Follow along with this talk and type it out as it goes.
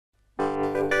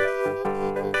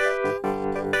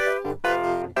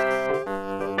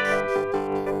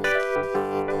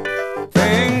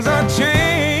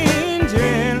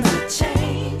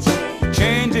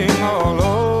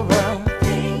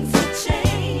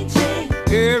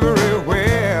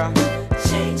everywhere,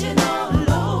 changing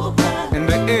all over, and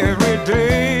every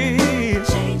day.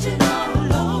 changing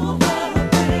all over,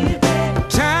 baby.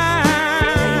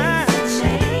 Time Things are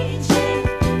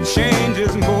changing,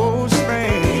 changes most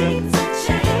things, things are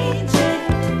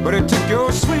changing, but it took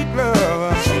your sweet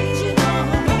love changing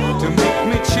all to over. make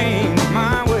me change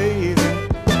my ways.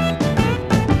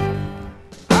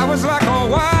 I was like a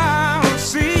wild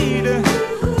seed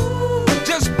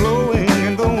just blowing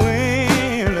in the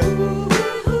wind.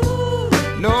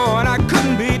 No, and I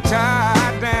couldn't be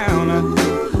tied down.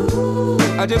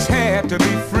 I just had to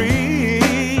be free.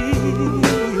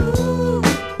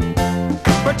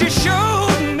 But you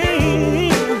showed me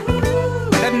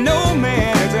that no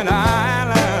man is an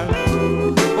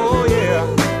island. Oh yeah,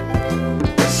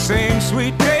 the same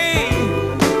sweet day,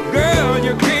 girl,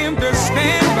 you came to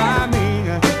stand by me.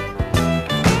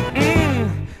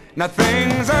 Now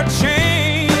things are changing.